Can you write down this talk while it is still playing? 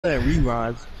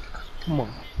Reruns. Come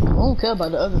on. I don't care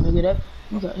about the other nigga.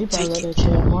 He probably got that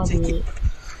shit on my bed.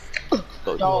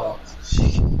 Go Dog.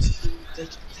 Take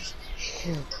it.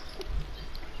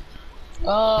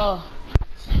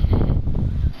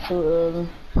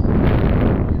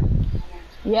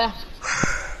 Yeah.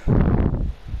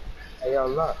 Hey, yo,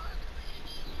 look.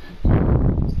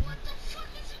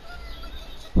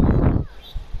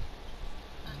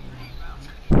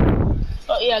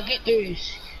 Oh yeah, get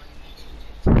this.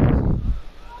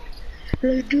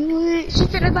 Let's do it. She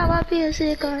said about my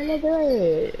PS6 card. Let's do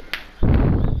it.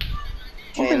 I'm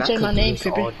finna change my name,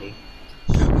 Crippy.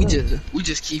 We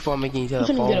just keep on making each I'm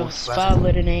other finna get a phones.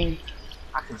 5-letter name.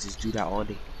 I could just do that all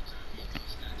day.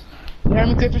 You heard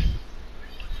me, Crippy?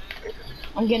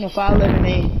 I'm getting a 5-letter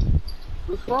name.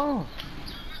 What's wrong?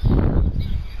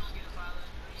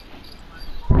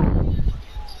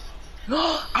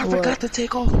 I forgot to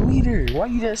take off meter. Why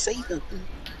you didn't say nothing?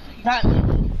 Got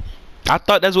me. I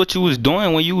thought that's what you was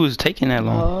doing when you was taking that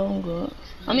long. Oh, I'm good.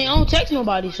 I mean, I don't text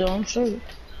nobody, so I'm straight.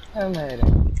 I'm mad.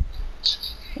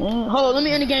 Hold on, let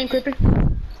me end the game, Crippy.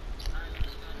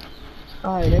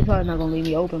 Alright, they probably not gonna leave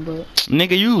me open, but.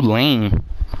 Nigga, you lame.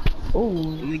 Ooh.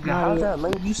 Nigga, how's that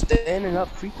lame? You standing up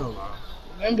free throw line.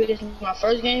 Remember this was my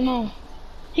first game on?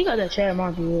 He got that Chad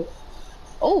Martin.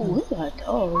 Oh, he got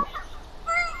dog.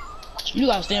 You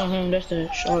gotta stay on him, that's the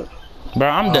shark. Bro,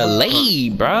 I'm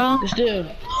delayed, bro. But still.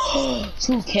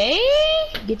 2K?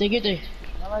 Get there.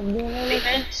 Hey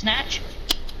man, snatch.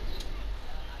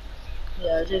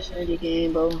 Yeah, just end the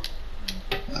game, bro.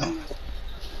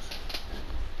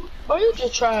 Bro, you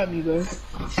just tried me, bro.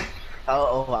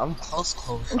 Oh, I'm close.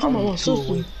 I'm talking about my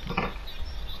sister.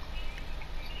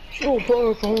 She don't put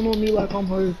her phone on me like I'm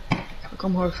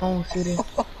her phone sitting.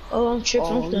 Oh, I'm tripping.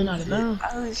 I'm still out of bounds.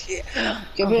 Oh shit.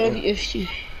 Yeah, man, if she.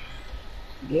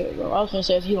 Yeah, bro. I was gonna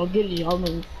say if you don't get it, I'm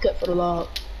gonna cut for the log.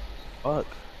 Fuck.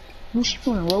 Who's she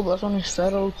playing Roblox on this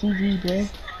fat old TV, bro?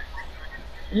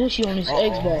 Then she on this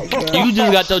Xbox, bro. You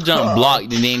just got your jump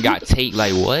blocked and then got taped.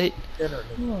 Like what?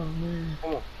 Oh man.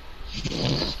 Let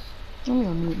me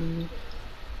unmute me.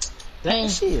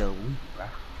 That shit a weak, bro.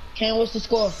 Ken, what's the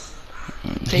score?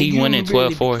 He won in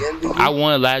 12-4. I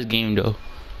won last game though.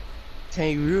 Can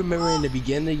you remember in the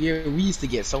beginning of the year we used to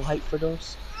get so hyped for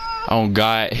those? Oh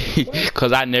God,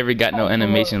 cause I never got no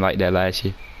animation like that last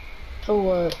year. For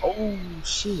what? Oh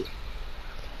shit.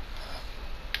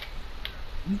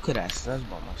 You could have said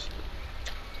about my shit.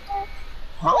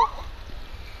 Huh?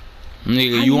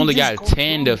 Nigga, you only got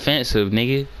 10 defensive,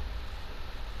 nigga.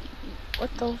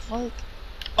 What the fuck?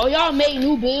 Oh, y'all made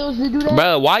new builds to do that?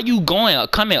 Bro, why you coming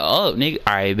up, nigga?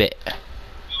 Alright, bet.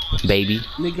 Baby.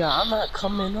 Nigga, I'm not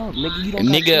coming up. Nigga, you don't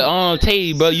Nigga, tell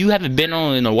you, bro, you haven't been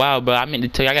on in a while, bro. I meant to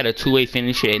tell you, I got a 2-way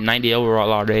finish at 90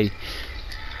 overall already.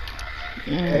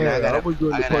 And I got a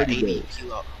 80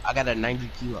 kilo. I got a 90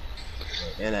 kilo.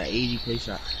 And an 80 play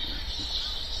shot.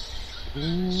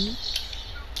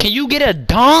 Can you get a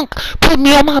dunk? Put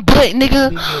me on my butt,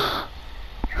 nigga.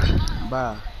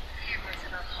 Bye.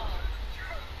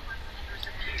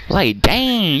 Like,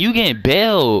 dang, you getting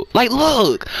bailed. Like,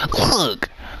 look.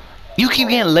 You keep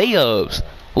getting layups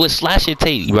with slash and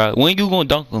tape, bro. When you gonna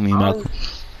dunk on me, Malcolm?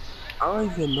 I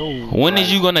don't even know. When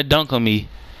is you gonna dunk on me?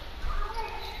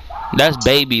 That's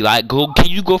baby. Like, can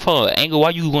you go from an angle? Why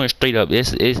you going straight up?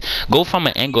 It's go from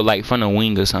an angle like from the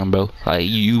wing or something, bro. Like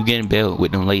you getting bailed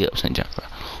with them layups and jump, bro.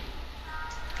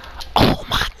 Oh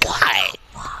my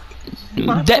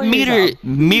God. That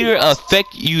meter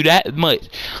affect you that much.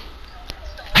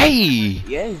 Hey.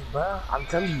 Yes, bro. I'm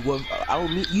telling you what. I will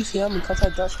meet you. See how many cuts I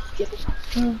just get it.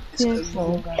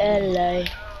 LA.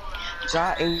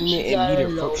 Try aiming it and meter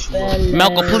fucks you up.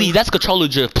 Malcolm, please. That's controller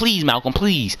drift. Please, Malcolm.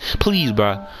 Please,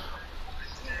 bro.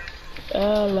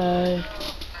 LA.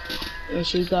 And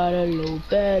she got a little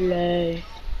belly.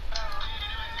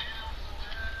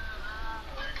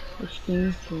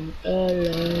 She's from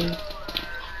LA.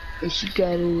 And she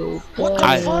got a little belly. What the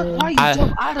fuck? Why you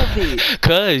jump out of it?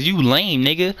 Cause you lame,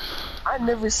 nigga. I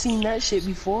never seen that shit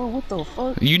before. What the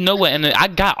fuck? You know what? And I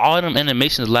got all them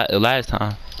animations last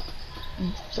time.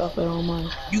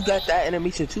 You got that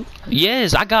animation too?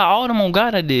 Yes, I got all them on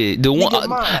God. I did the one,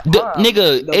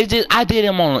 nigga. It's just I did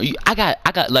them on. I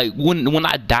got like when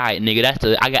I died,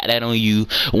 nigga. I got that on you.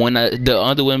 When the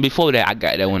other one before that, I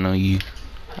got that one on you.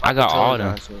 I got all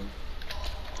them.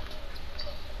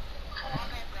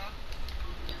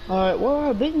 Alright, where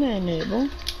our big man at, bro?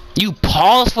 You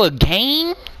pause for a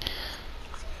game?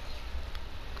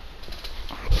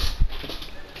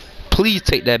 Please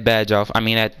take that badge off. I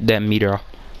mean that meter off.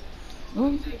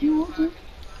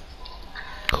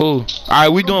 Cool.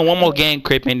 Alright, we doing one more game,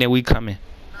 Crip, and then we coming.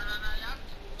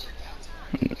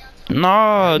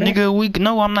 No, nigga,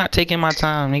 no, I'm not taking my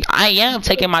time, nigga. I am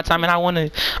taking my time, and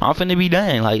I'm finna be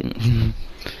done, like.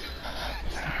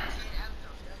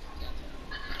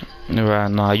 Right,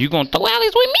 nah, you gonna throw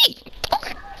Alex with me?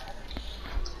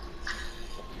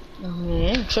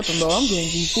 Man, I'm tripping, bro. I'm getting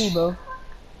GC, bro.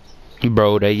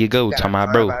 Bro, there you go. Talking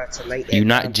about, bro. You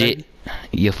not Jit.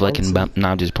 You fucking bump.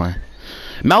 Nah, I'm just playing.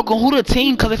 Malcolm, who the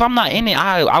team? Cause if I'm not in it,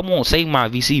 I won't save my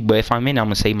VC. But if I'm in it, I'm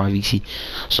gonna save my VC.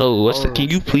 So what's the? Can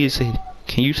you please say?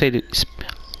 Can you say that?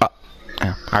 All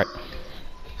right.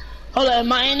 Hold on,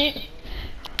 am I in it?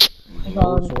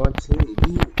 Oh,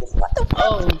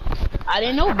 I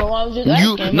didn't know, bro. I was just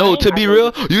asking. No, to be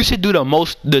real, you should do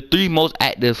the 3 most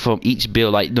active from each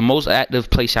build, like the most active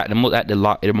play shot, the most active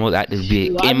lock, the most active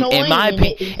big. Well, in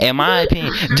my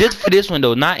opinion, just for this one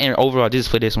though, not in overall, just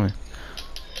for this one.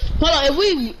 Hold on, if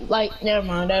we like, never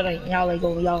mind, that ain't y'all ain't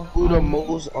going y'all. Who the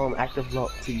most active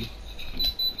lock to you?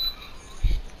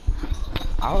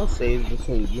 I'll say it's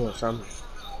between you and Somni.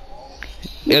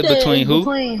 It's between who?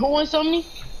 Between who and Somni?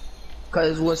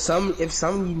 Cause with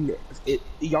Somni,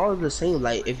 y'all are the same.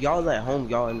 Like if y'all at home,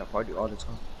 y'all in the party all the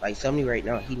time. Like Somni right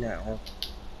now, he not at home,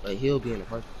 but he'll be in the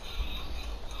party.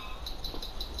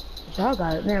 Y'all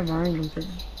got it. Never mind.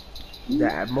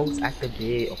 The most active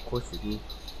bid, of course, is me.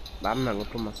 But I'm not gonna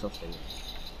put myself in it.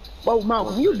 Whoa,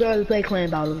 Malcolm, you barely play clan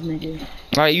battles, nigga.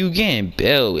 Like you getting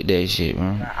bell with that shit,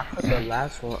 man. Nah, I put the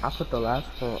last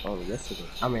one on yesterday.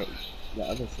 I mean, the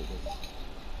other shit.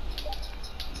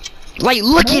 Like,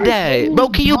 look at that, bro.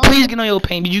 Can you please get on your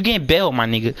paint? Did you getting bell, my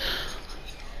nigga?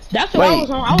 That's what I was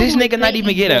on. This nigga not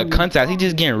even getting a contest. He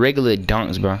just getting regular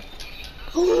dunks, bro.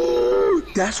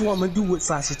 That's what I'm gonna do with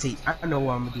Sasha Tate. I know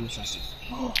what I'm gonna do with Sasha.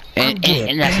 And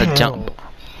that's a jump.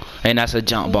 And that's a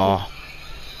jump ball.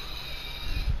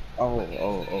 Oh.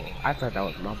 I thought that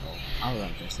was my ball. I was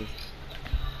like, that's it.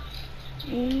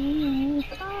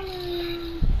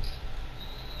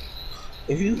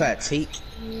 If you got Tate,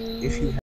 if you